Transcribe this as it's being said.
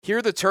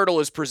Here the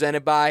Turtle is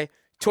presented by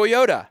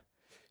Toyota.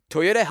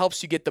 Toyota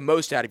helps you get the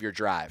most out of your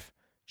drive.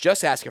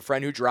 Just ask a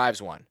friend who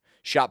drives one.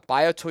 Shop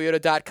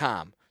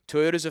buyatoyota.com,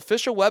 Toyota's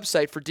official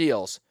website for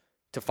deals,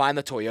 to find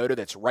the Toyota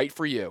that's right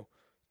for you.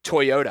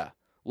 Toyota.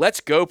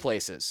 Let's go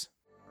places.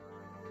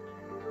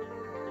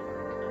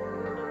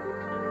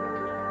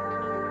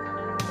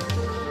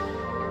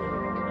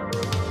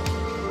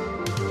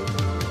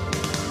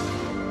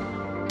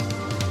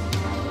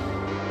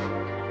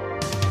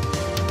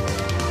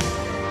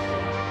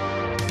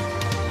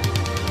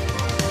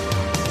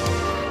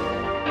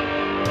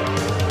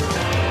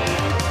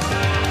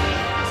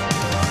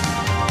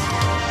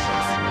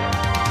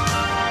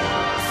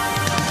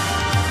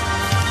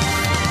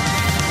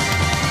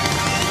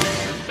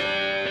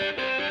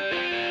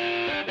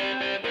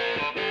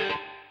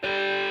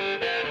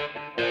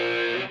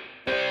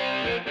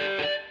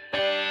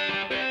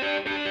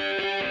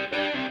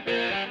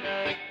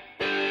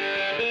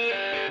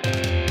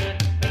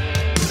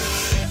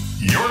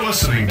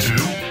 Listening to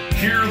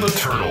Hear the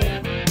Turtle.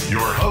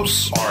 Your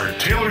hosts are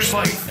Taylor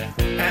Slife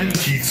and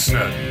Keith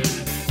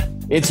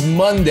Smith. It's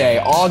Monday,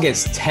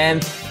 August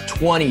 10th,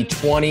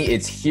 2020.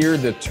 It's Hear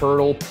the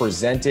Turtle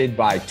presented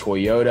by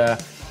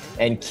Toyota.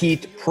 And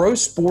Keith, pro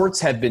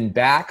sports have been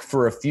back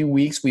for a few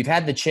weeks. We've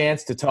had the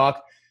chance to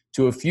talk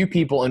to a few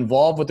people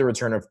involved with the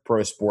return of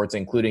pro sports,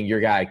 including your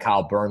guy,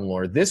 Kyle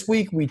Bernlor. This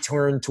week, we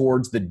turn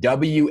towards the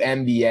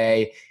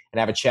WNBA and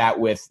have a chat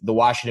with the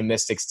Washington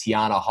Mystics'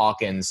 Tiana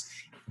Hawkins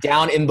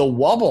down in the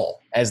Wubble,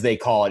 as they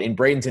call it, in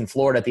Bradenton,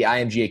 Florida at the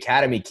IMG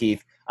Academy,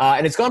 Keith.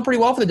 And it's gone pretty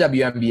well for the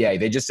WNBA.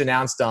 They just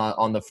announced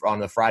on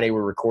the Friday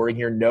we're recording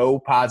here, no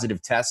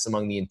positive tests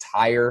among the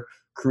entire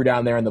crew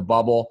down there in the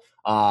bubble.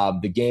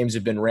 The games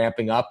have been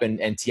ramping up, and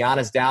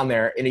Tiana's down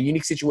there in a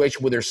unique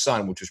situation with her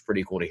son, which was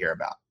pretty cool to hear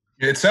about.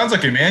 It sounds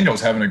like Emmanuel's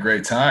having a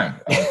great time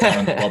down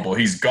in the bubble.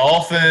 He's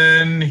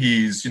golfing.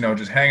 He's,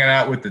 just hanging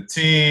out with the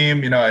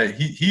team.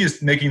 He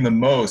is making the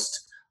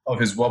most of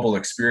his Wubble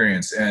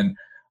experience. And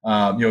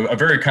a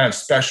very kind of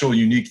special,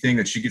 unique thing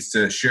that she gets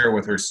to share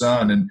with her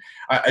son. And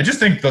I just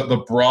think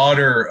the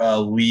broader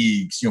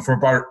leagues,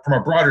 from a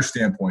broader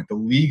standpoint, the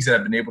leagues that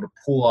have been able to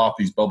pull off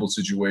these bubble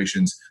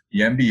situations, the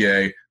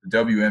NBA, the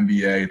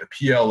WNBA, the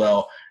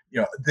PLL,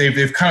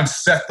 they've kind of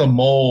set the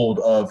mold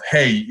of,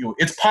 hey,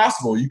 it's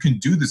possible. You can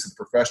do this at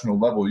the professional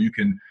level. You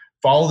can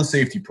follow the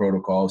safety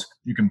protocols.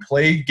 You can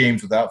play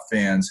games without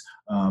fans,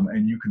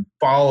 and you can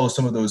follow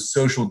some of those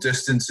social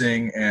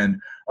distancing and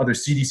other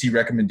CDC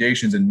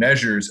recommendations and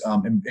measures,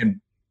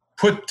 and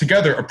put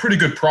together a pretty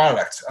good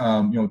product,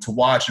 to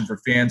watch and for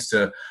fans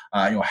to,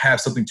 have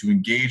something to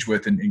engage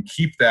with and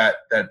keep that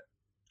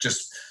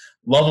just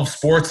love of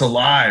sports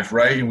alive,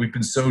 right? And we've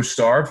been so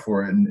starved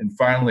for it, and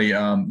finally,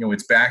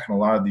 it's back in a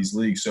lot of these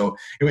leagues. So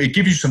it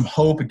gives you some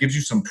hope. It gives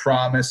you some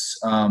promise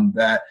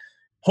that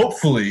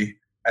hopefully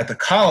at the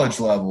college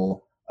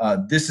level,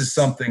 this is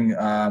something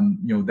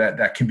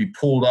that can be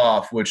pulled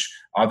off, which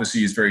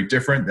obviously is very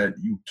different. That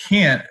you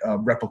can't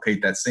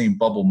replicate that same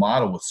bubble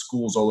model with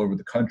schools all over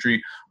the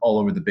country, all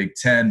over the Big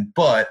Ten.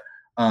 But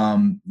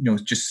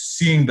just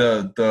seeing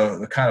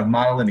the kind of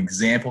model and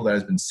example that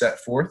has been set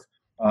forth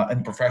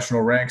in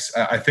professional ranks,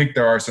 I think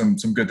there are some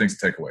good things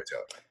to take away,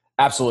 Taylor.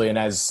 Absolutely, and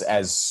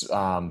as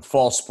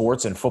fall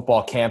sports and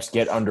football camps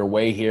get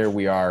underway here,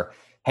 we are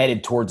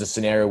headed towards a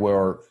scenario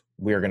where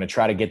we are going to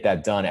try to get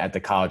that done at the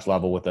college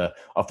level with a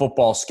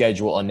football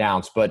schedule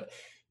announced. But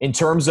in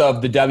terms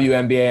of the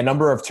WNBA, a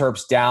number of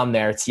Terps down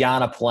there,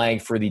 Tiana playing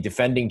for the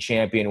defending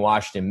champion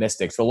Washington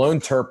Mystics. The lone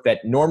Terp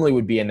that normally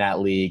would be in that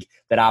league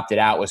that opted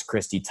out was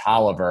Christy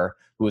Tolliver,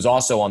 who was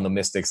also on the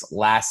Mystics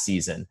last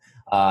season.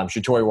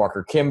 Shatori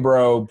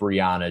Walker-Kimbrough,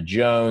 Brianna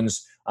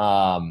Jones,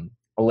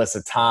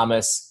 Alyssa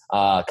Thomas,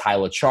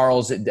 Kyla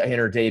Charles in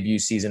her debut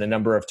season, a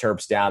number of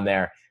Terps down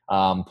there.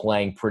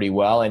 Playing pretty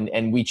well.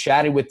 And we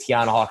chatted with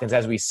Tiana Hawkins,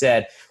 as we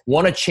said,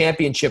 won a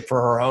championship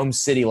for her home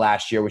city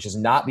last year, which is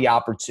not the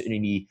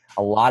opportunity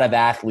a lot of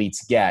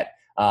athletes get,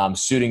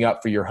 suiting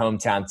up for your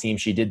hometown team.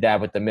 She did that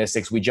with the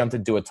Mystics. We jumped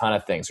into a ton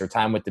of things. Her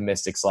time with the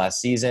Mystics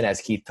last season,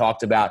 as Keith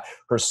talked about,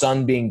 her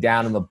son being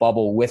down in the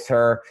bubble with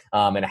her,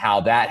 and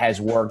how that has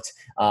worked,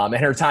 and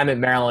her time at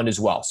Maryland as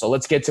well. So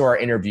let's get to our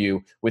interview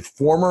with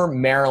former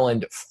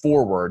Maryland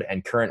forward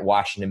and current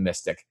Washington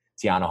Mystic,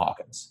 Tiana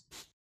Hawkins.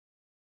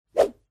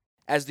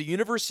 As the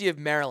University of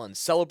Maryland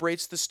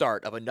celebrates the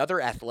start of another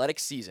athletic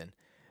season,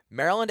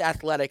 Maryland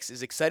Athletics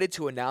is excited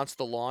to announce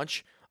the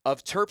launch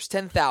of Terps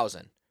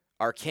 10,000,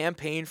 our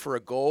campaign for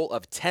a goal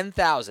of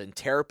 10,000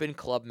 Terrapin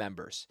Club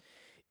members.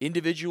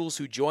 Individuals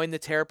who join the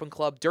Terrapin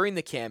Club during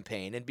the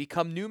campaign and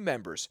become new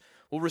members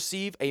will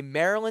receive a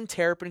Maryland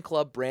Terrapin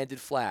Club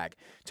branded flag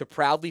to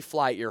proudly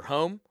fly at your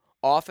home,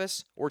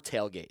 office, or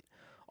tailgate.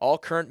 All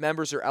current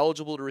members are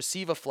eligible to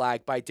receive a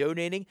flag by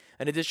donating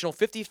an additional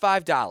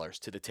 $55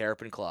 to the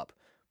Terrapin Club.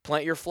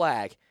 Plant your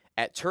flag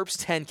at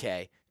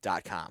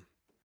terps10k.com.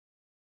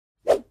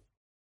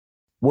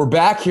 We're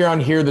back here on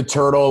Hear the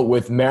Turtle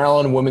with former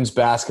Maryland women's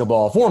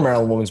basketball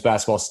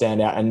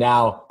standout, and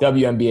now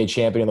WNBA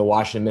champion of the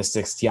Washington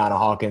Mystics, Tianna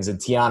Hawkins. And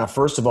Tianna,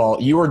 first of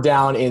all, you were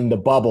down in the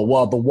bubble,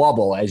 the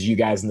wubble, as you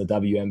guys in the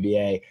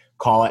WNBA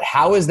call it.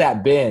 How has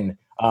that been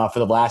for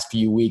the last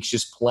few weeks,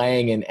 just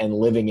playing and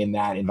living in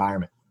that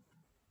environment?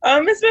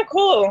 It's been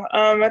cool.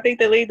 I think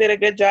the league did a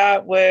good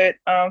job with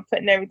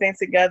putting everything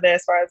together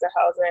as far as the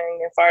housing,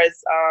 as far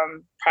as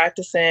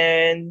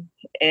practicing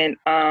and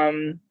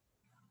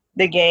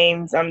the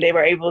games. They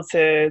were able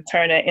to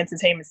turn an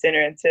entertainment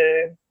center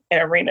into an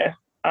arena,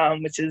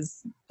 which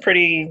is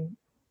pretty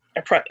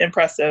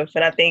impressive.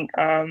 And I think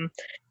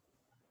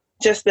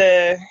just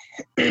the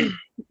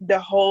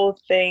whole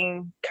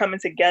thing coming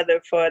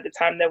together for the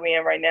time that we're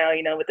in right now,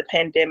 with the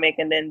pandemic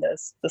and then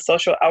the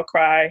social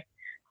outcry,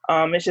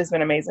 it's just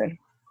been amazing.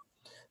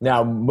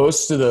 Now,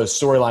 most of the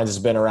storylines has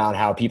been around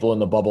how people in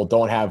the bubble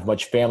don't have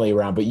much family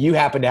around, but you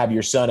happen to have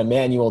your son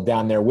Emmanuel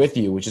down there with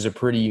you, which is a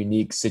pretty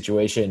unique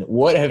situation.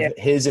 What have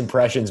his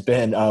impressions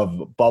been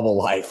of bubble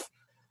life?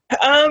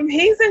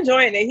 He's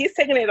enjoying it. He's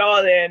taking it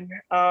all in.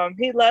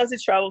 He loves to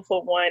travel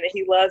for one, and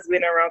he loves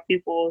being around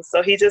people.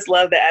 So he just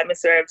loved the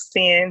atmosphere of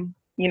seeing,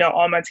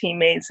 all my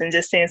teammates and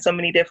just seeing so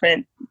many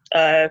different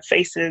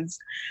faces.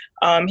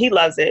 He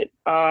loves it.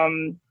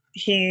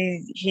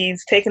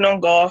 He's taken on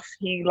golf.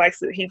 He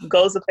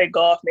goes to play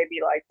golf maybe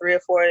like 3 or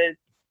 4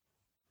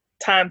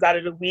 times out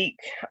of the week.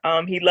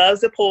 He loves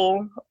the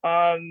pool.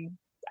 I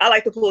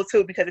like the pool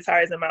too because it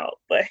tires him out,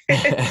 but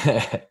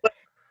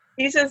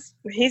he just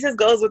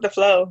goes with the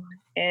flow,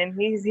 and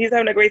he's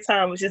having a great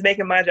time, which is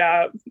making my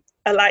job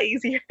a lot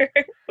easier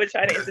with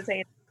trying to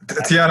entertain.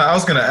 Tianna, I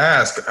was going to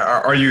ask,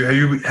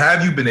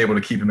 have you been able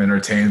to keep him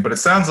entertained? But it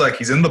sounds like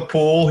he's in the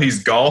pool,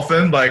 he's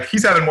golfing, like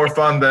he's having more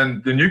fun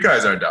than you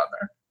guys are down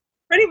there.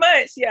 Pretty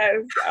much,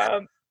 yes.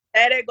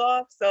 Bad at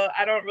golf, so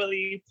I don't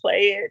really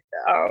play it.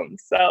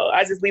 So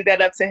I just leave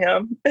that up to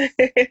him.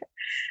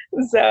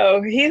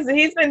 So he's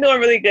been doing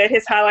really good.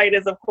 His highlight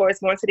is, of course,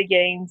 going to the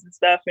games and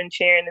stuff and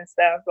cheering and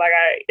stuff. Like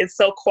it's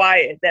so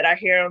quiet that I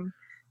hear him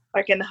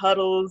like in the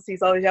huddles.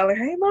 He's always yelling,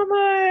 "Hey,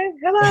 mama,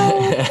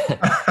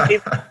 hello."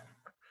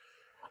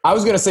 I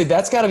was going to say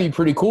that's got to be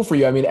pretty cool for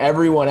you. I mean,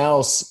 everyone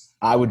else,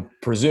 I would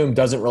presume,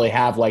 doesn't really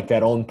have like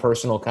that own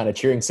personal kind of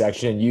cheering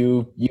section.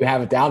 You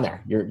have it down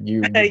there.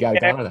 You got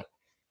it down there.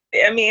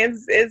 I mean,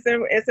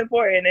 it's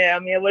important. I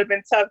mean, it would have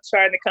been tough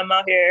trying to come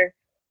out here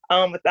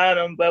without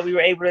him, but we were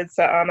able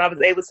to. I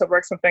was able to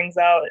work some things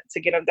out to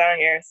get him down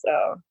here.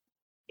 So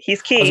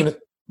he's key.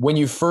 When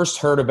you first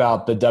heard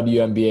about the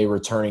WNBA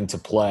returning to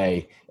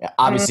play,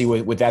 obviously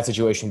with that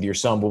situation with your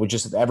son, but with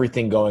just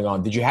everything going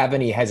on, did you have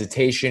any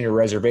hesitation or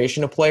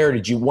reservation to play, or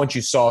did you, once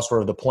you saw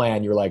sort of the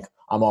plan, you're like,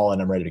 I'm all in,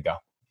 I'm ready to go?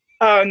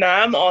 Oh, no,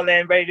 I'm all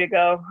in, ready to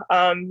go.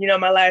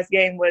 My last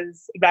game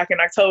was back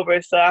in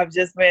October, so I've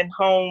just been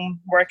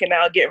home working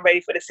out, getting ready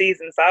for the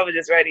season. So I was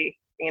just ready.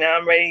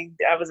 I'm ready.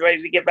 I was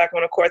ready to get back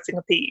on the court to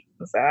compete.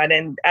 So I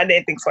didn't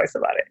think twice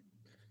about it.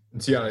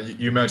 Tianna,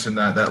 you mentioned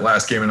that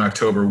last game in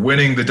October,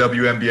 winning the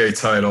WNBA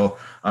title.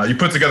 You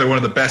put together one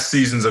of the best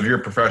seasons of your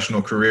professional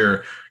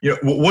career.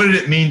 What did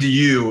it mean to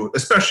you,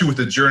 especially with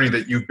the journey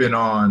that you've been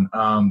on,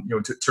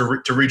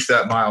 to reach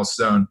that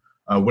milestone,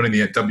 winning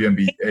the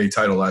WNBA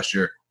title last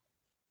year?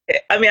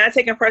 I mean, I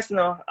take it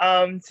personal.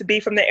 To be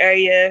from the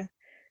area,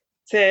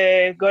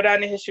 to go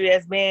down in history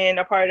as being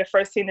a part of the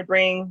first team to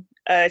bring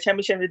a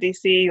championship to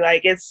DC,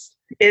 like it's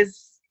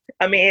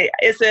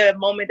a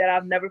moment that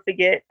I'll never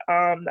forget.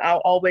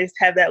 I'll always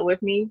have that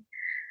with me.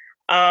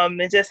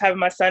 And just having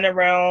my son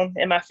around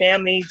and my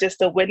family just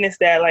to witness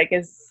that, like,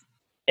 it's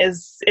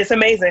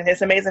amazing.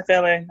 It's an amazing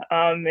feeling.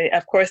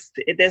 Of course,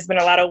 there's been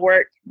a lot of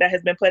work that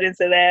has been put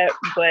into that,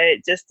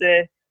 but just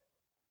to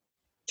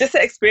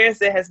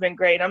experience it has been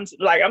great. I'm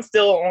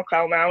still on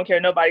cloud nine. I don't care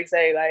what nobody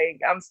say. Like,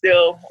 I'm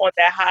still on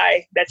that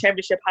high, that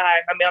championship high.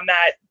 I mean, I'm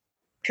not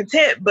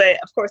content, but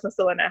of course I'm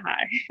still on that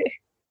high.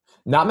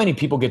 Not many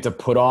people get to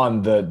put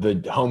on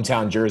the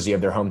hometown jersey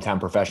of their hometown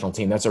professional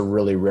team. That's a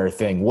really rare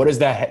thing. What has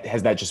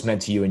that just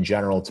meant to you in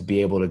general, to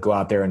be able to go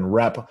out there and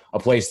rep a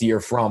place that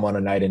you're from on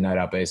a night in, night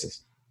out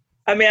basis?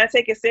 I mean, I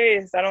take it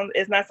serious.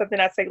 It's not something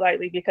I take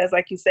lightly because,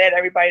 like you said,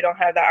 everybody don't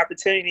have that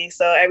opportunity.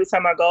 So every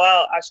time I go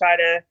out, I try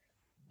to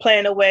play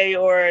in a way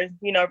or,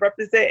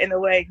 represent in a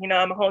way.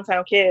 I'm a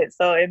hometown kid,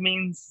 so it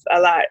means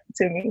a lot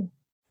to me.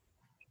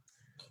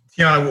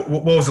 Tianna,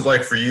 what was it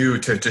like for you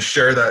to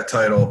share that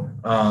title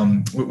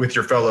with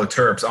your fellow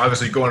Terps?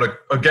 Obviously going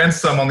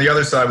against some on the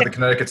other side with the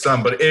Connecticut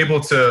Sun, but able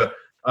to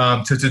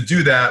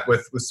do that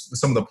with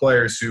some of the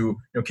players who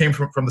came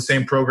from the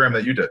same program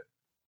that you did.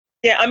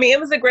 Yeah, I mean, it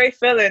was a great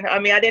feeling. I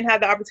mean, I didn't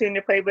have the opportunity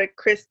to play with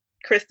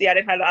Christy. I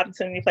didn't have the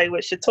opportunity to play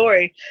with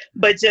Shatori,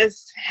 but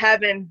just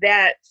having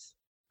that,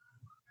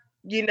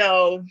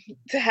 to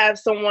have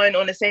someone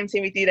on the same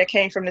team with you that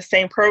came from the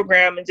same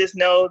program and just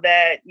know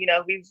that,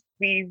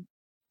 we've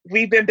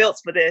we've been built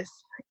for this.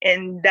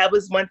 And that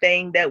was one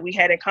thing that we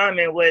had in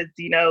common was,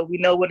 we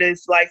know what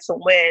it's like to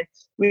win.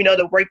 We know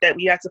the work that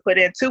we have to put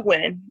in to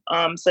win.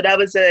 So that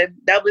was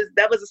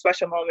a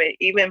special moment,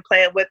 even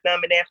playing with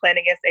them and then playing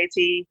against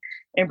AT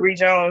and Bree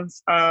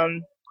Jones.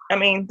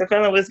 The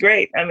feeling was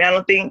great. I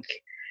don't think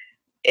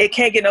it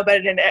can't get no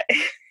better than that.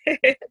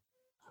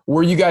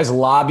 Were you guys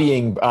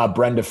lobbying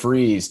Brenda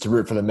Fries to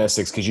root for the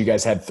Mystics because you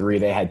guys had 3,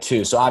 they had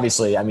 2? So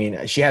obviously,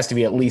 she has to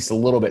be at least a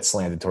little bit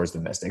slanted towards the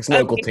Mystics.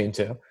 Local team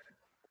too.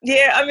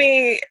 Yeah,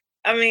 me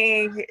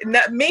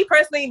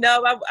personally,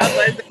 no.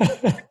 I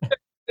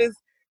was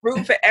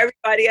rooting for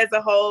everybody as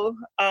a whole.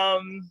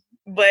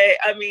 But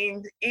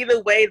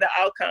either way, the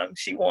outcome,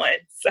 she won.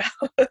 So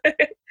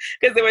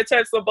because there were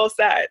Terps on both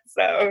sides.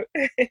 So.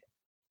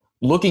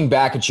 Looking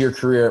back at your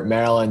career at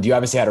Maryland, you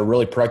obviously had a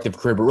really productive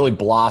career, but really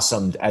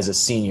blossomed as a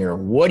senior.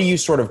 What do you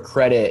sort of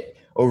credit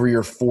over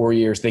your 4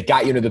 years that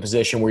got you into the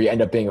position where you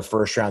end up being a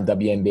first-round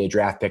WNBA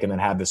draft pick and then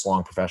have this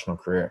long professional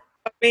career?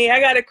 I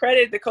got to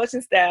credit the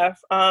coaching staff.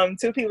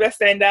 2 people that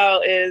stand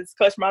out is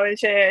Coach Marlon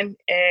Chen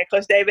and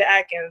Coach David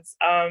Atkins.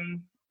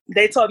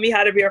 They taught me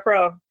how to be a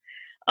pro.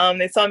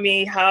 They taught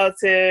me how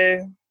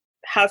to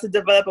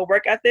develop a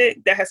work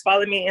ethic that has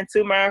followed me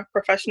into my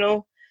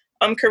professional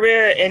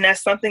career, and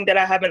that's something that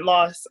I haven't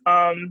lost.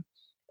 I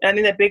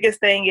think the biggest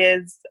thing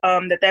is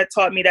that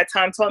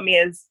time taught me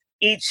is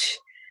each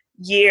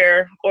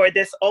year, or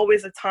there's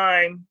always a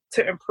time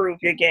to improve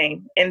your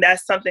game, and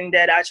that's something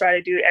that I try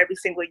to do every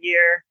single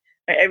year.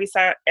 And every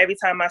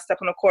time I step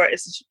on the court,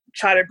 is to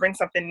try to bring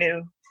something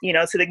new,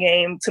 to the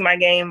game, to my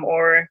game,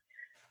 or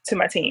to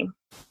my team.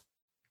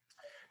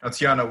 Now,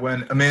 Tiana,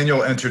 when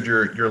Emmanuel entered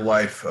your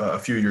life a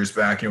few years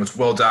back, it's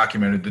well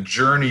documented the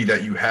journey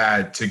that you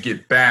had to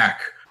get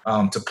back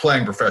to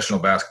playing professional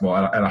basketball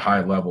at a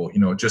high level.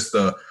 Just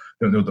the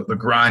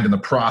grind and the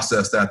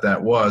process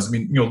that was.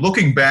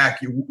 Looking back,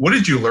 what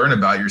did you learn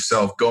about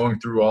yourself going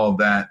through all of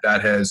that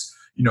has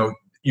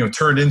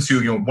turned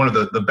into one of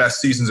the best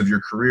seasons of your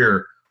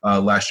career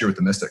last year with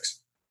the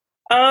Mystics?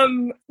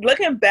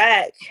 Looking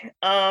back,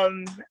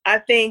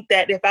 I think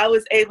that if I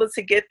was able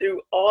to get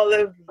through all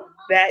of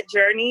that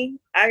journey,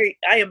 I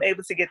am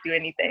able to get through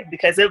anything,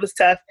 because it was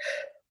tough,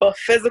 both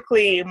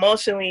physically,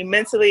 emotionally,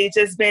 mentally,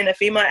 just being a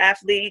female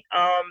athlete,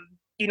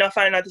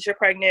 finding out that you're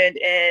pregnant.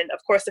 And of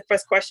course, the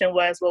first question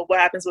was, well, what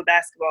happens with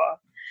basketball?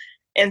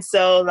 And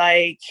so,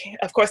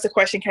 of course, the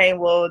question came,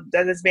 well,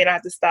 does this mean I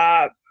have to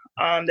stop?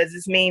 Does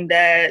this mean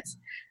that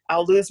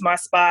I'll lose my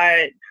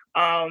spot?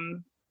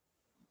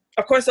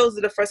 Of course, those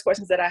are the first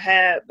questions that I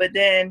had. But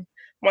then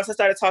once I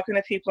started talking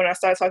to people and I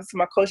started talking to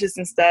my coaches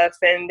and stuff,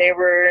 and they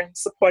were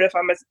supportive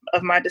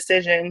of my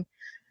decision,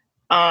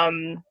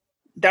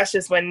 that's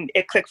just when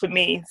it clicked for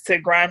me to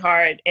grind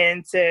hard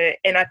and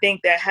I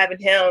think that having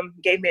him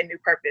gave me a new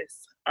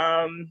purpose.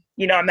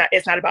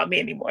 It's not about me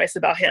anymore. It's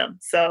about him.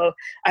 So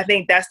I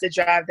think that's the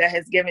drive that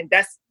has given,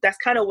 that's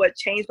kind of what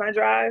changed my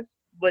drive,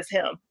 was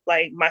him,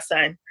 like my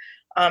son.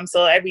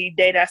 So every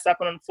day that I step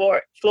on the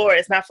floor,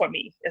 it's not for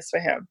me, it's for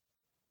him.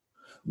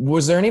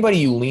 Was there anybody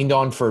you leaned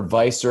on for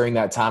advice during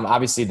that time?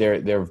 Obviously, there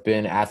have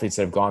been athletes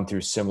that have gone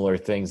through similar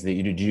things.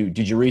 Did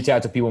you reach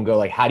out to people and go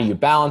like, how do you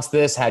balance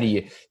this? How do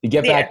you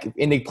get back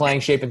into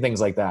playing shape and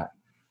things like that?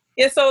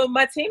 Yeah, so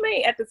my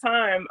teammate at the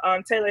time,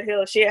 Taylor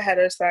Hill, she had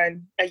her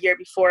son a year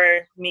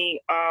before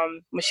me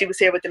when she was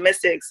here with the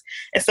Mystics.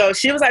 And so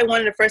she was like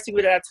one of the first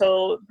people that I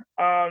told,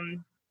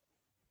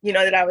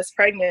 that I was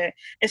pregnant.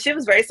 And she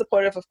was very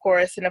supportive, of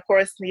course. And of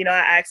course, I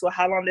asked, well,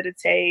 how long did it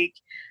take?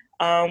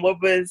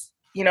 What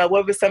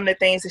were some of the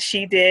things that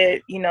she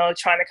did,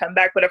 trying to come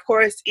back. But of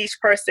course, each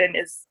person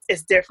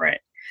is different.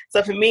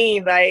 So for me,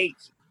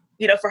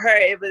 for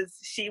her,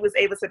 she was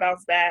able to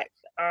bounce back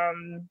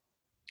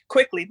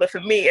quickly. But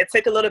for me, it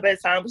took a little bit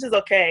of time, which is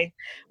okay,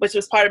 which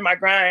was part of my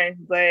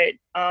grind. But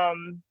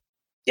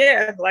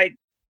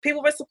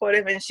people were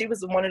supportive, and she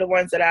was one of the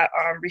ones that I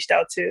reached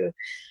out to.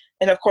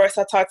 And of course,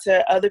 I talked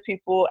to other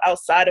people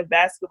outside of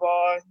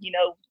basketball,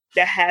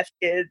 that have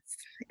kids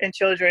and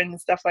children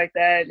and stuff like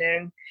that.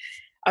 And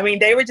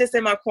they were just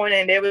in my corner,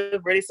 and they were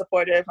really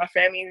supportive. My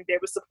family, they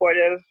were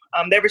supportive.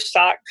 They were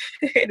shocked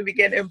in the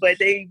beginning, but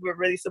they were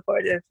really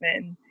supportive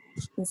and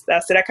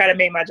stuff. So that kind of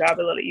made my job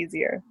a little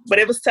easier. But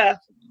it was tough.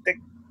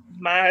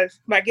 My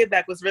get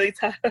back was really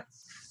tough.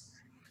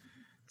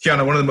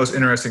 Tiana, one of the most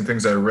interesting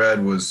things I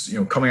read was,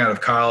 coming out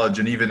of college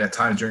and even at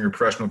times during your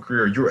professional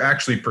career, you were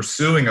actually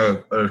pursuing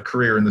a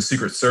career in the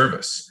Secret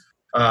Service.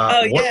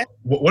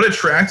 What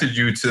attracted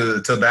you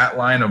to that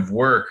line of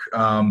work?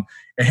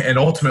 And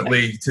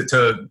ultimately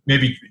to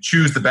maybe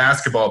choose the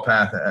basketball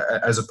path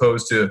as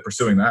opposed to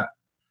pursuing that?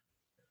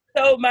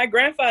 So my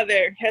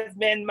grandfather has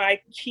been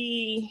my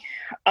key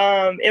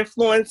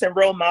influence and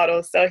role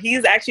model. So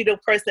he's actually the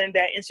person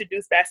that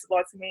introduced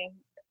basketball to me.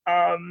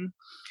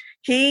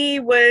 He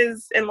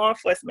was in law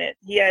enforcement.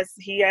 He has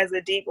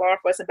a deep law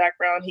enforcement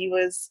background. He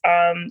was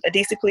a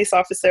DC police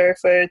officer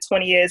for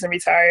 20 years and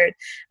retired.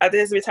 After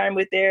his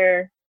retirement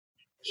there,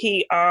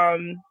 he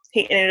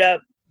ended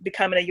up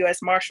becoming a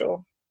U.S.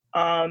 Marshal.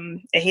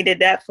 And he did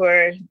that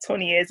for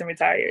 20 years and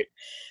retired.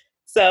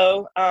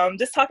 So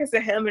just talking to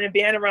him and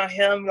being around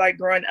him, like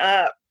growing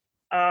up,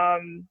 I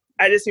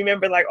just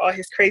remember like all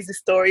his crazy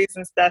stories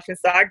and stuff. And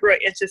so I grew up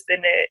interested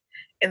in it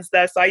and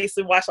stuff. So I used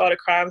to watch all the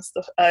crime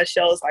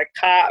shows like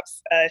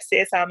Cops,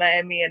 CSI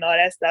Miami and all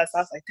that stuff. So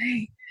I was like,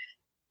 dang,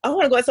 I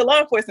want to go into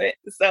law enforcement.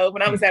 So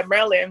when I was at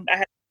Maryland, I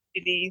had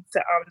the opportunity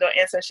to do an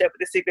internship with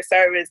the Secret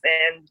Service,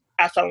 and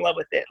I fell in love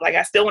with it. Like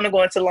I still want to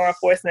go into law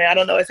enforcement. I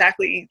don't know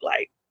exactly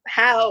like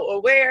how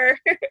or where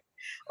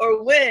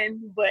or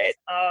when, but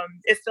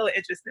it's still an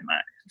interest in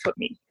mine for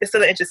me. It's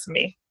still an interest for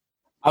me.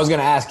 I was going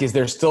to ask, is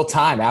there still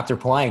time after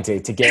playing to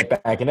get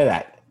back into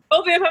that?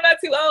 Hopefully if I'm not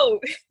too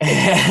old.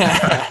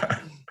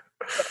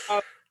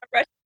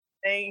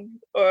 Thing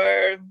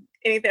or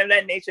anything of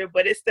that nature,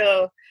 but it's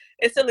still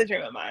a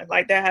dream of mine.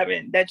 Like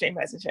that dream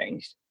hasn't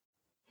changed.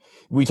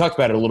 We talked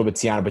about it a little bit,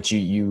 Tiana, but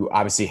you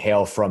obviously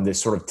hail from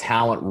this sort of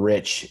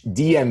talent-rich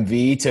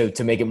DMV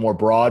to make it more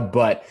broad.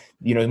 But,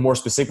 you know, more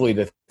specifically,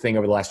 the thing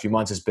over the last few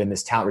months has been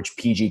this talent-rich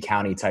PG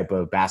County type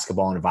of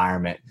basketball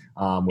environment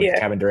with the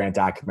Kevin Durant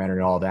documentary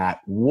and all that.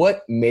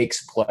 What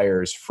makes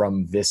players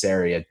from this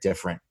area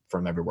different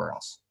from everywhere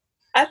else?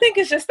 I think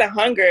it's just the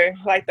hunger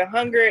and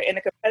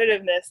the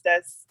competitiveness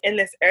that's in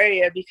this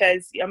area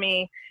because, I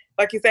mean,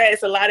 like you said,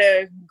 it's a lot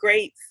of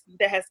greats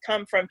that has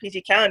come from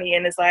PG County,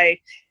 and it's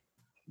like,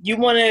 you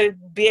want to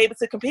be able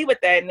to compete with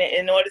that. And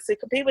in order to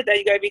compete with that,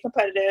 you got to be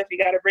competitive. You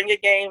got to bring your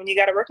game and you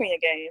got to work on your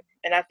game.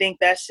 And I think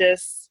that's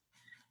just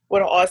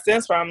what it all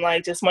stems from.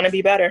 Like, just want to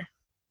be better.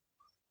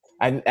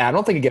 I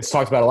don't think it gets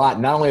talked about a lot.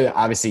 Not only,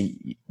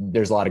 obviously,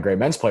 there's a lot of great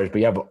men's players, but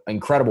you have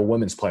incredible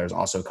women's players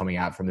also coming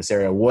out from this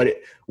area. What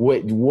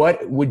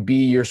would be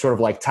your sort of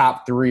like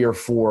top 3 or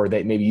 4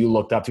 that maybe you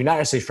looked up to, not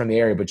necessarily from the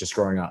area, but just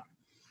growing up?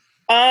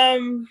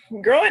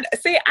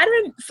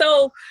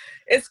 So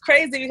it's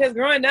crazy because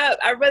growing up,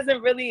 I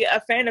wasn't really a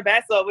fan of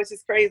basketball, which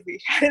is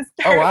crazy. I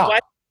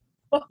started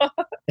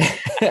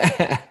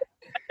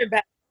watching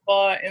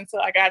basketball until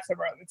I got to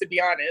Maryland, to be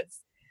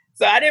honest.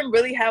 So I didn't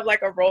really have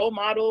like a role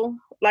model,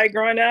 like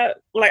growing up.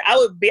 Like I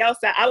would be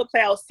outside, I would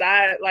play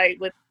outside, like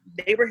with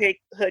neighborhood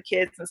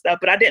kids and stuff,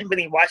 but I didn't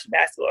really watch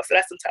basketball. So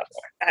that's a tough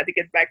one. I had to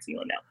get back to you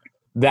on that one.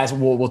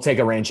 We'll take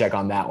a rain check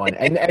on that one,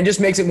 and just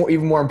makes it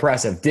even more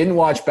impressive. Didn't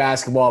watch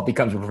basketball,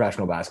 becomes a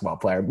professional basketball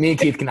player. Me and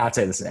Keith cannot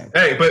say the same.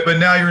 Hey, but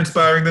now you're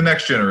inspiring the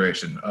next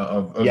generation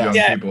of young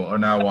people are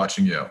now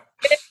watching you.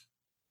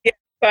 Yeah,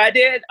 so I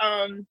did.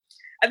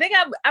 I think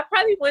I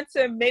probably went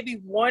to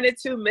maybe 1 or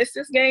 2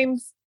 Mystics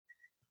games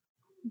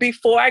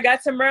before I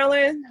got to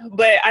Maryland,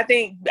 but I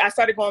think I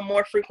started going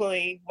more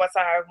frequently once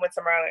I went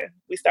to Maryland.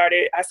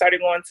 I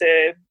started going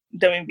to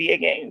WNBA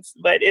games,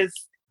 but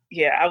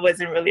I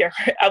wasn't really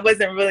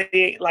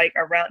like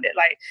around it.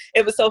 Like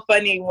it was so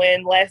funny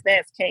when Last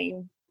Dance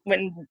came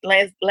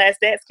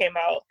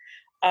out.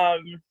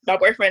 My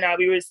boyfriend and I,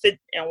 we were sitting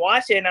and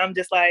watching, and I'm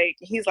just like,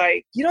 he's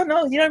like, you don't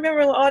remember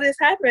when all this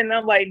happened? And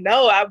I'm like,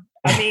 no, I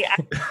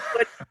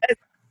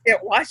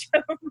didn't watch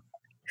him.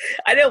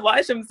 I didn't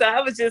watch him, so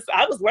I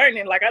was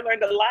learning. Like I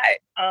learned a lot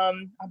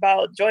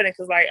about Jordan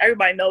because like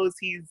everybody knows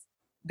he's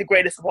the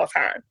greatest of all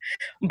time,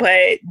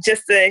 but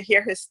just to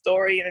hear his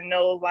story and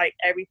know like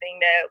everything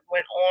that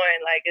went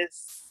on, like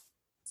it's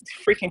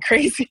freaking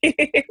crazy.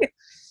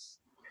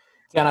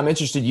 And I'm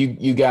interested,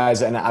 you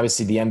guys, and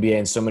obviously the NBA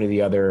and so many of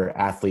the other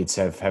athletes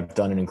have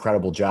done an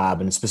incredible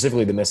job, and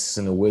specifically the Mystics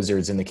and the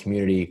Wizards in the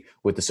community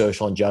with the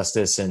social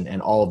injustice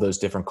and all of those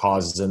different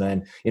causes. And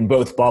then in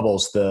both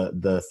bubbles,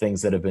 the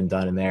things that have been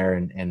done in there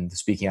and the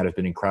speaking out has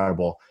been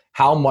incredible.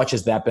 How much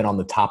has that been on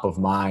the top of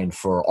mind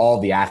for all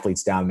the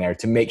athletes down there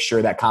to make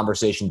sure that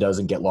conversation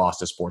doesn't get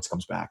lost as sports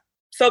comes back?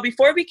 So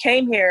before we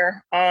came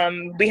here,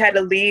 we had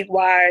a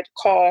league-wide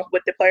call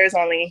with the players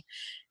only.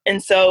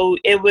 And so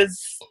it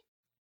was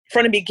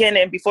from the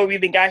beginning, before we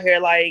even got here,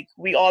 like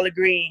we all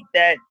agreed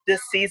that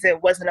this season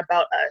wasn't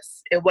about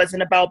us. It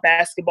wasn't about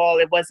basketball.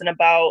 It wasn't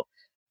about,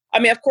 I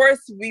mean, of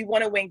course we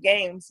want to win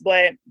games,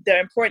 but the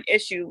important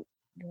issue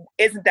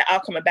isn't the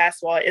outcome of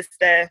basketball. It's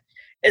the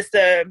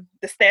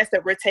stance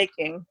that we're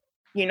taking,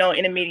 in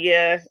the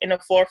media, in the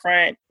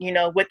forefront,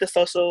 with the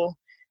social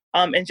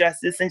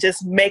injustice, and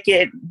just make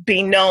it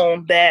be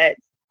known that,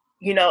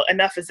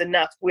 enough is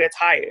enough. We're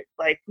tired.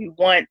 Like we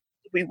want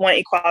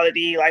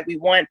equality. Like we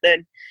want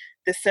the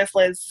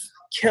senseless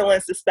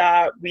killings to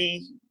stop. We're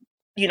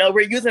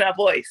using our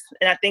voice,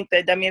 and I think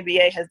that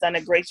WNBA has done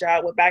a great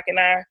job with backing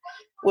our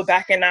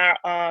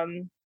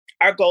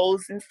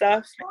goals and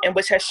stuff, and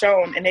which has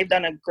shown, and they've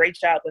done a great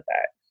job with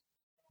that.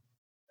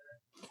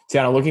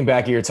 Tiana, looking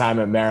back at your time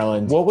at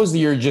Maryland, what was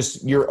we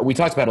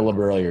talked about it a little bit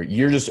earlier,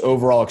 your just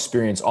overall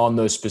experience on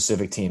those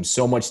specific teams?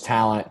 So much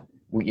talent,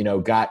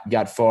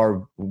 got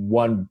far,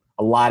 won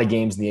a lot of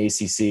games in the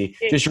ACC.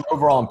 Just your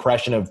overall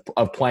impression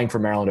of playing for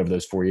Maryland over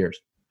those 4 years.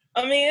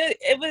 I mean,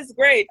 it was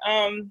great.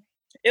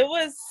 It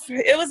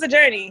was a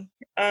journey.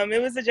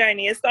 It was a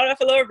journey. It started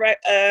off a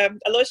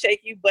little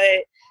shaky,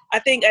 but I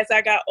think as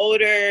I got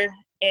older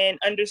and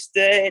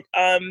understood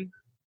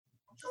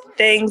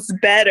things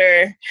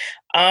better,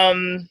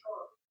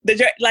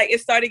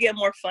 it started getting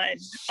more fun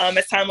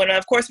as time went on.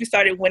 Of course, we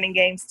started winning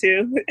games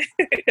too.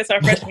 It's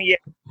our freshman year.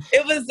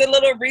 It was a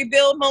little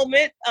rebuild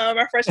moment.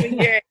 Our freshman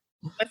year,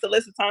 once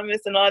Alyssa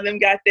Thomas and all of them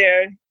got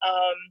there,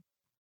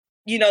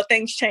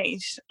 things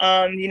changed.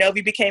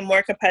 We became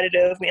more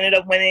competitive. We ended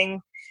up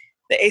winning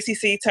the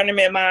ACC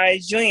tournament my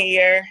junior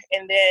year,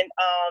 and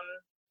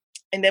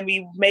then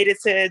we made it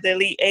to the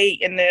Elite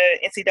Eight in the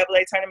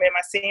NCAA tournament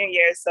my senior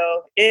year.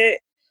 So it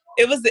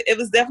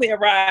was definitely a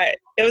ride.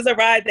 It was a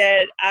ride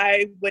that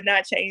I would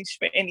not change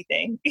for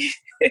anything.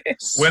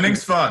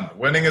 Winning's fun.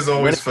 Winning is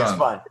always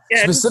fun.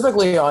 Yeah.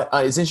 Specifically,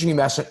 it's interesting you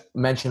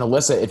mentioned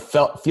Alyssa. It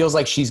feels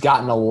like she's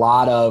gotten a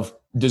lot of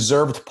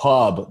deserved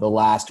pub the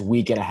last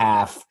week and a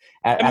half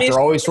after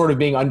always sort of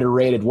being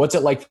underrated. What's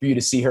it like for you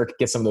to see her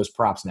get some of those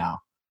props now?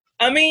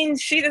 I mean,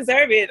 she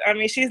deserved it. I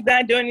mean, she's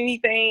not doing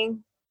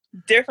anything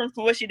different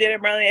from what she did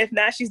at Maryland. If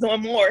not, she's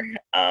doing more.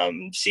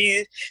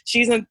 She's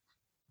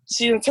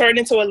turned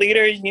into a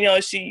leader.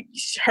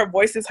 Her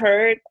voice is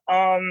heard.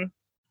 When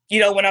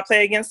I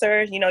play against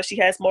her, she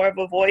has more of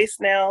a voice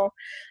now.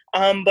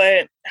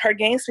 But her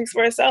game speaks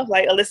for itself.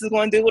 Like, Alyssa's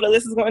going to do what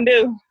Alyssa's going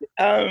to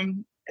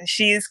do.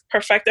 She's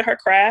perfected her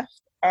craft.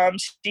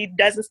 She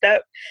doesn't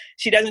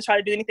try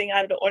to do anything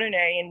out of the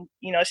ordinary. And,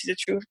 she's a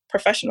true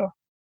professional.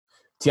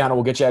 Tiana,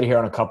 we'll get you out of here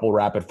on a couple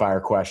rapid fire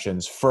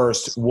questions.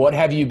 First, what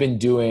have you been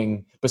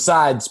doing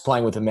besides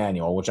playing with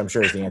Emmanuel, which I'm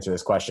sure is the answer to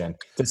this question,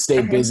 to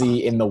stay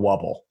busy in the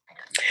Wubble?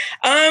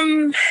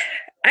 I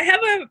have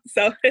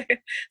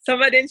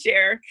some I didn't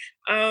share.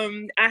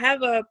 I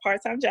have a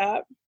part-time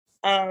job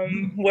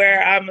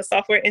where I'm a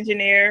software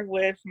engineer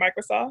with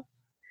Microsoft.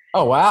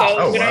 Oh, wow.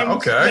 So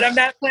Okay. When I'm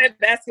not playing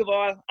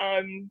basketball,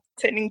 I'm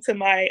tending to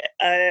my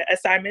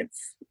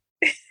assignments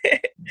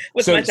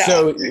with my job.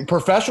 So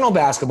professional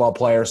basketball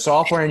player,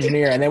 software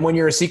engineer, and then when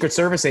you're a Secret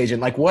Service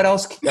agent, like what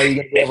else are you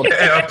going to be able to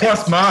Yeah,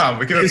 plus mom.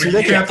 We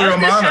can't throw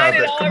mom out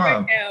there. Come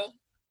on.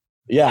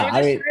 Yeah,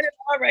 I'm just trying it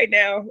all right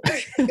now.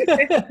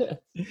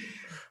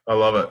 I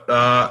love it.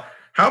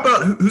 How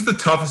about who's the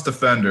toughest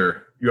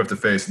defender you have to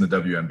face in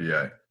the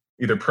WNBA,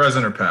 either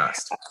present or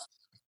past?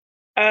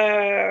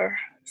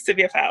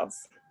 Sylvia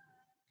Fowles.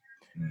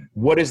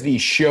 What is the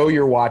show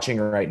you're watching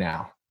right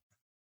now?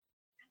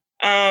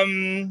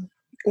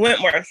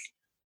 Wentworth.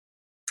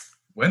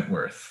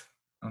 Wentworth.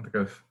 I don't think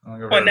I've On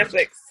heard of it.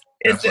 Netflix.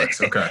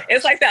 Netflix. Okay.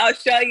 It's like the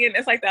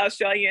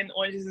Australian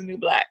Orange is the New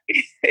Black.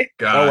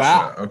 Gotcha. Oh,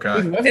 wow. Okay.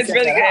 It's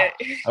really good.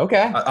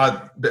 Okay.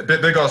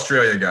 Big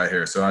Australia guy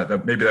here, so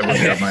maybe that would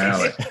be up my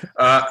alley.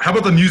 How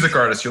about the music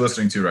artist you're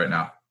listening to right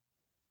now?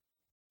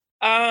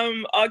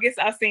 August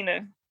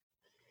Alsina.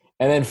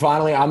 And then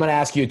finally, I'm going to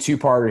ask you a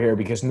two-parter here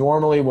because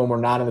normally when we're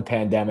not in the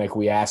pandemic,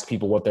 we ask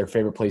people what their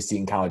favorite place to eat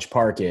in College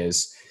Park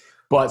is.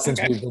 But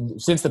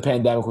since the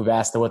pandemic, we've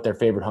asked what their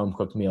favorite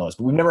home-cooked meal is.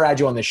 But we've never had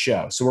you on this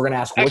show. So we're going to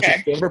ask what's your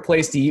favorite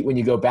place to eat when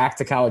you go back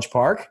to College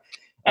Park,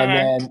 and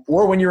then,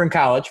 or when you're in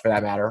college, for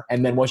that matter.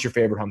 And then what's your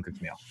favorite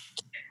home-cooked meal?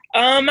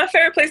 My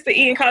favorite place to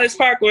eat in College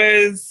Park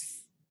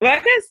was, I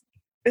guess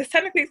it's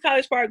technically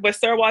College Park, but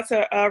Sir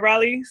Walter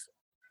Raleigh's.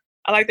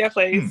 I like that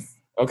place.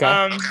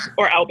 Okay.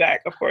 Or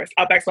Outback, of course.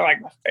 Outback's not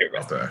like my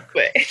favorite.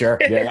 But Sure.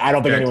 Yeah, I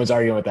don't think anyone's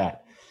arguing with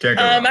that. Can't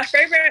go wrong. My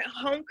favorite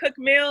home-cooked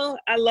meal,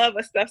 I love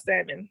a stuffed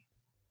salmon.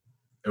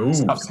 Ooh.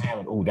 Stuffed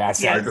salmon. Ooh,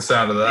 that's I like the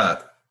sound of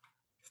that.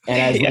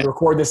 And as we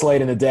record this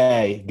late in the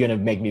day, going to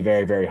make me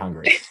very, very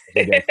hungry.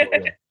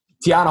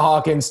 Tiana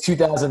Hawkins,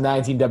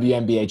 2019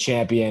 WNBA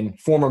champion,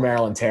 former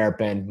Maryland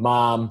Terrapin,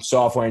 mom,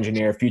 software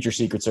engineer, future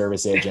Secret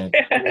Service agent.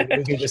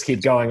 We can just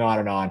keep going on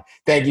and on.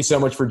 Thank you so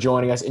much for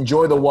joining us.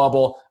 Enjoy the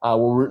Wubble.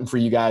 We're rooting for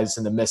you guys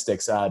and the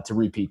Mystics to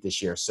repeat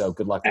this year. So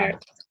good luck. Right.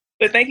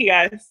 But thank you,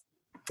 guys.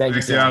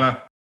 Thanks,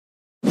 Tiana.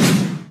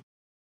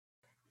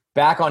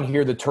 Back on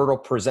Here the Turtle,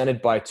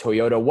 presented by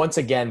Toyota. Once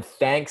again,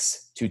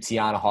 thanks to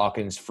Tiana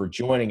Hawkins for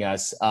joining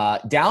us.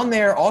 Down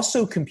there,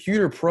 also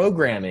computer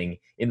programming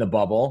in the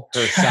bubble.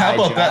 Her side how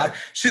about job. that?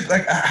 She's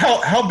like,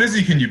 how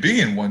busy can you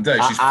be in one day?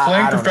 She's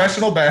playing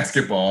professional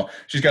basketball.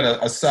 She's got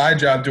a side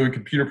job doing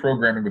computer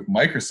programming with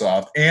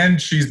Microsoft, and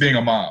she's being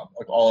a mom,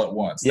 like all at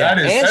once. Yeah.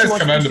 That is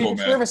commendable,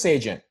 man. Service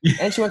agent.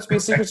 And she wants to be a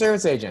Secret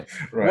Service agent.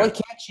 Right. What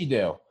can't she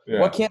do? Yeah.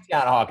 What can't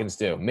Tiana Hawkins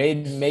do?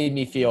 Made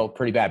me feel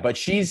pretty bad. But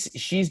she's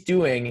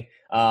doing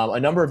a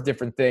number of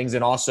different things,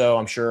 and also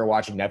I'm sure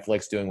watching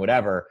Netflix, doing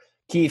whatever.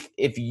 Keith,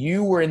 if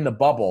you were in the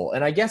bubble,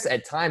 and I guess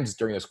at times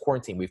during this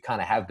quarantine, we've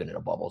kind of have been in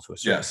a bubble to a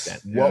certain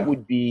extent. Yeah. What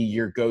would be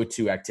your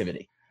go-to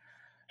activity?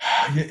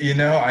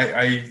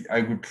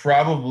 I would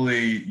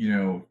probably,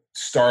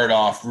 start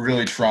off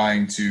really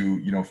trying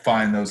to,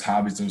 find those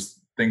hobbies, those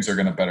things that are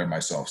going to better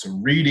myself. So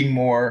reading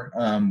more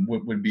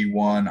would be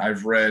one.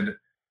 I've read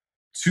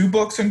 2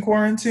 books in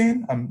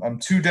quarantine. I'm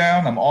 2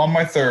 down. I'm on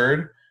my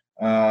 3rd.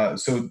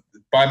 So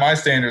by my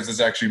standards, it's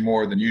actually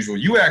more than usual.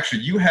 You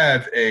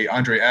have a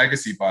Andre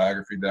Agassi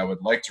biography that I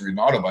would like to read, an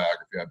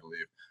autobiography, I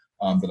believe,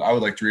 that I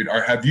would like to read.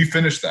 Or have you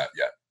finished that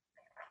yet?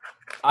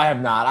 I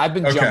have not. I've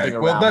been jumping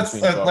around. Well, let's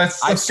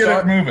get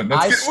it moving.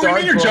 What do you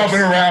mean you're jumping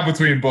around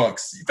between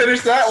books? You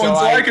finish that one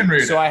so I can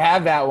read it. So I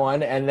have that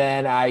one, and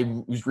then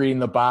I was reading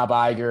the Bob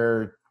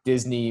Iger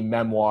Disney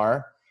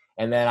memoir,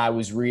 and then I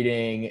was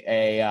reading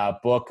a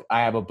book.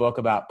 I have a book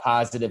about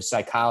positive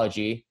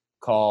psychology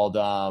called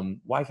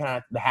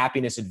The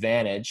Happiness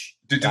Advantage.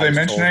 Did they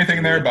mention anything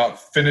in there about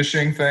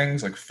finishing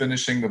things, like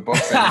finishing the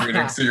books that you're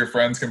reading so your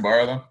friends can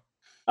borrow them?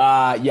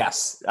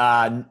 Yes.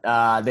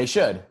 They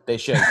should,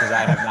 because I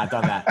have not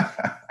done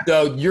that.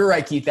 So you're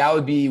right, Keith. That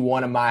would be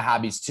one of my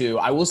hobbies too.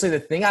 I will say the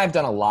thing I've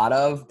done a lot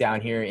of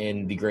down here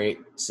in the great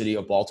city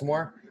of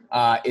Baltimore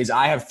is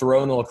I have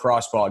thrown the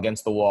lacrosse ball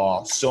against the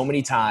wall so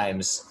many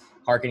times,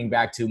 harkening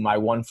back to my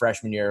one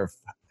freshman year of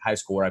high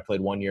school where I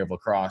played 1 year of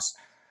lacrosse.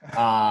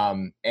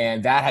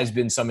 And that has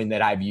been something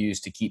that I've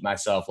used to keep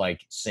myself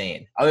like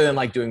sane, other than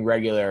like doing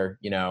regular,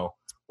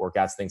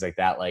 workouts, things like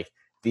that. Like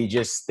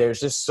there's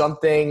just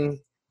something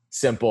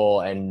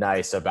simple and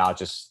nice about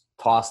just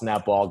tossing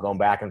that ball, going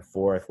back and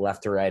forth,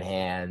 left to right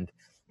hand.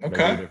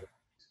 Okay.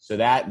 So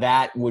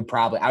that would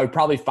I would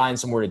probably find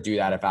somewhere to do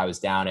that if I was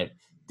down at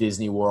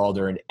Disney World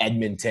or in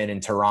Edmonton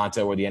and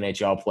Toronto where the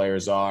NHL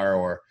players are,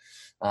 or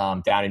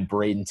down in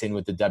Bradenton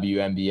with the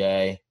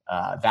WNBA.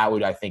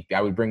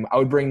 I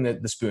would bring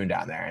the spoon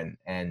down there.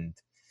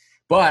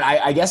 But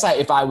I guess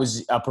if I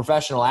was a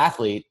professional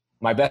athlete,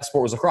 my best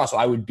sport was lacrosse. So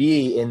I would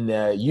be in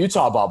the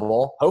Utah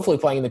bubble, hopefully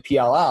playing in the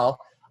PLL,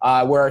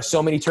 where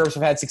so many Terps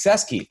have had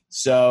success, Keith.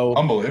 So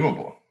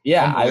unbelievable.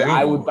 Yeah,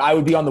 unbelievable. I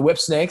would be on the Whip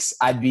Snakes.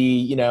 I'd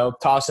be,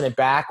 tossing it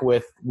back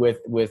with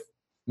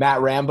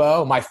Matt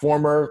Rambo. My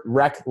former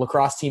rec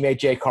lacrosse teammate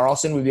Jay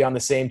Carlson would be on the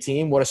same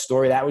team. What a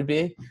story that would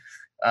be.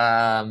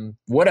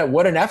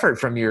 What an effort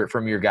from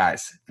your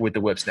guys with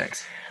the Whip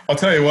Snakes. I'll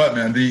tell you what,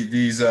 man,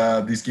 these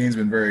games have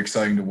been very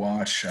exciting to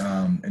watch,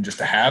 and just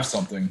to have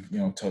something,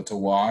 to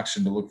watch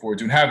and to look forward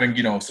to, and having,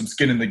 some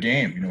skin in the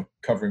game,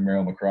 covering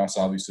Maryland lacrosse,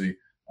 obviously,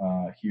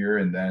 here,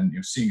 and then,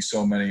 seeing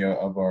so many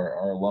of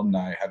our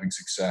alumni having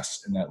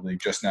success in that league.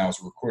 Just now, as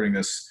we're recording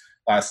this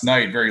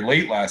very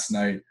late last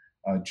night,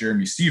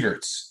 Jeremy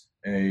Sieverts,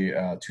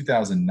 a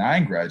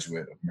 2009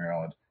 graduate of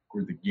Maryland,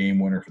 scored the game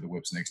winner for the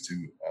Whip Snakes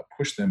to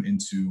push them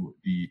into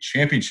the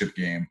championship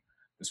game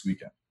this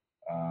weekend.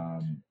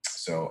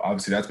 So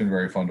obviously that's been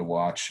very fun to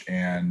watch.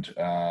 And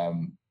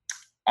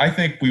I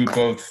think we would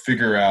both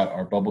figure out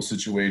our bubble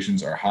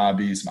situations, our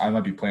hobbies. I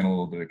might be playing a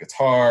little bit of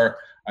guitar.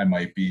 I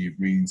might be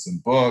reading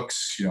some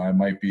books. I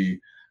might be,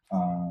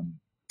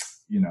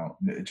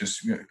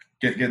 just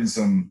getting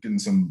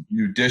some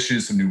new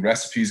dishes, some new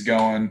recipes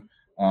going.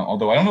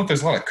 Although I don't know if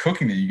there's a lot of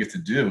cooking that you get to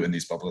do in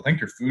these bubbles. I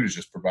think your food is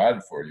just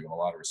provided for you in a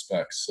lot of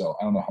respects. So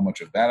I don't know how much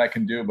of that I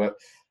can do, but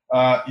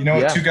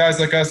two guys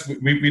like us,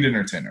 we'd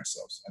entertain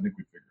ourselves. I think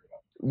we'd figure it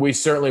out. We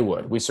certainly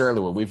would.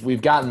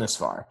 We've gotten this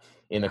far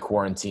in the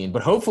quarantine,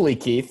 but hopefully,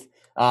 Keith,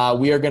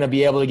 we are going to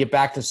be able to get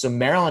back to some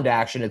Maryland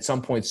action at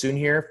some point soon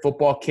here.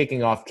 Football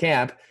kicking off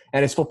camp,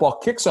 and as football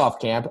kicks off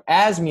camp,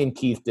 as me and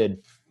Keith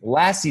did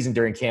last season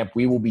during camp,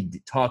 we will be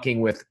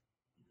talking with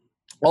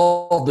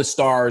all of the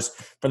stars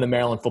from the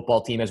Maryland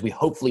football team as we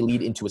hopefully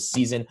lead into a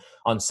season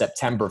on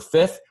September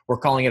 5th. We're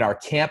calling it our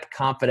Camp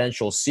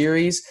Confidential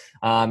series,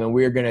 and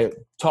we're going to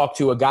talk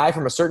to a guy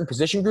from a certain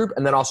position group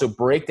and then also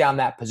break down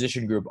that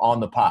position group on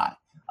the pod.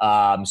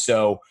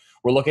 So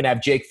we're looking to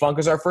have Jake Funk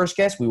as our first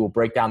guest. We will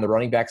break down the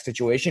running back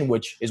situation,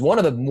 which is one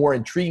of the more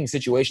intriguing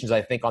situations,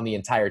 I think, on the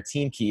entire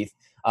team, Keith,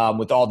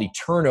 with all the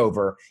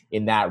turnover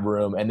in that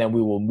room. And then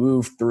we will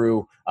move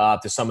through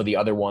to some of the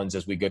other ones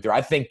as we go through.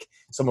 I think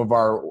some of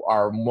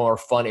our more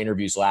fun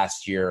interviews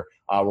last year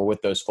were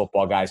with those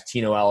football guys.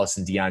 Tino Ellis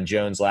and Deion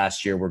Jones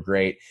last year were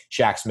great.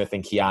 Shaq Smith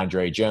and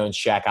Keandre Jones.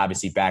 Shaq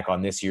obviously back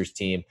on this year's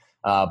team.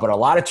 But a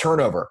lot of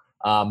turnover.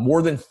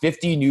 More than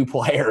 50 new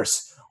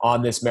players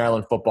on this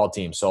Maryland football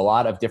team. So a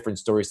lot of different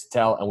stories to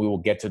tell, and we will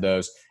get to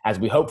those as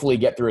we hopefully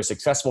get through a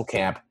successful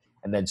camp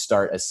and then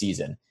start a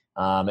season.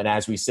 And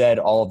as we said,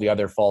 all of the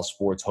other fall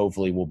sports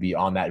hopefully will be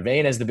on that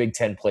vein as the Big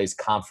Ten plays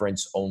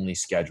conference-only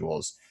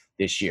schedules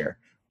this year.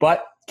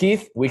 But,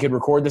 Keith, we could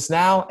record this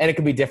now, and it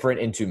could be different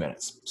in 2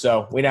 minutes.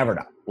 So we never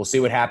know. We'll see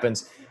what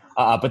happens.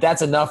 But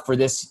that's enough for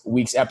this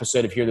week's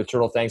episode of Hear the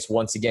Turtle. Thanks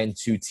once again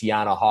to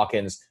Tiana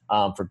Hawkins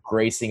for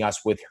gracing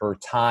us with her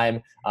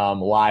time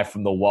live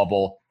from the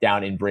Wubble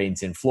down in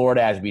Bradenton,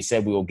 Florida. As we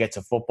said, we will get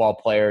to football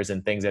players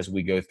and things as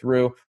we go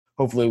through.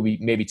 Hopefully we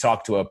maybe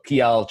talk to a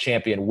PL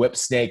champion Whip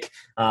Snake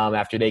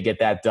after they get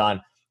that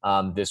done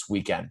this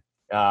weekend.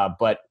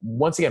 But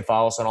once again,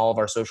 follow us on all of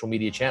our social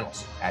media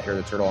channels, at Hear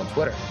the Turtle on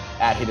Twitter,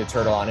 at Hear the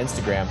Turtle on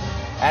Instagram,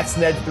 at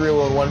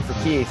Sned301 for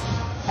Keith,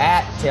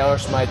 at Taylor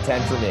Smythe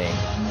 10 for me.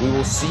 We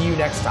will see you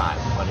next time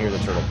on Hear the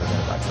Turtle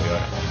presented by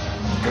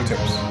Toyota. Go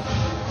Terps.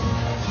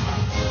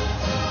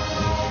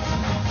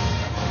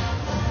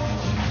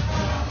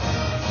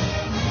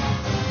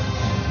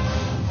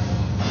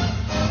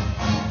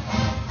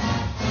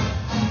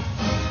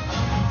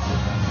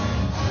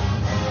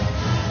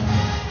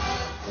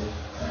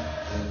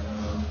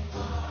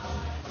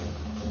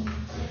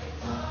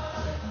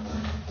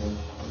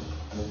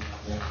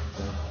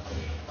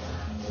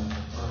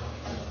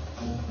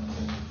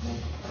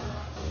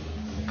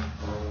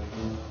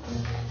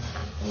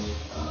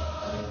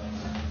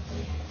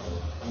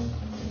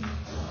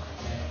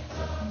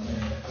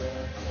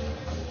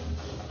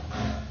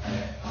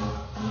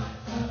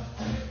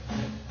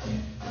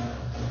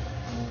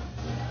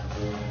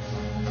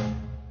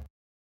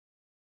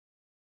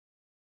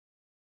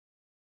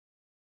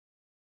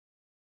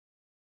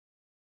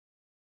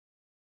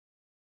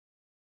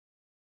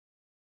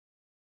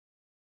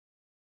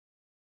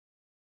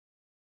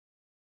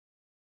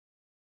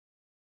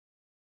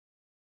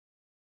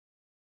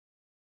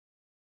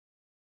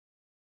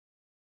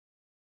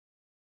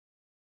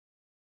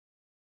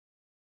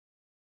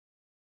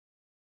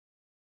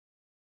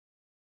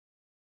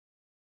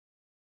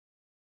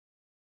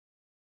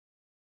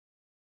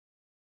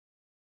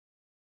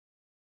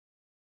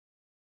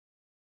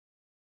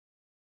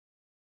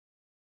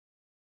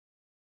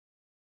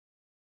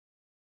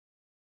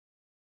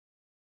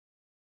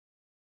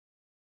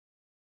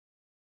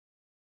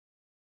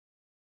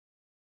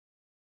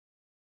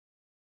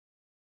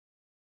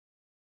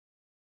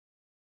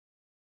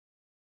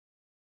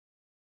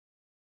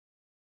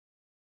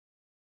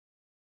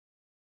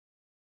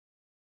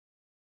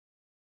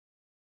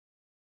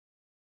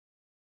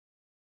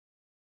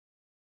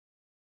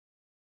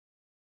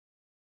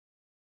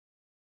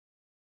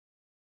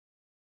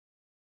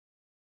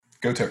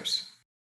 Go Terps.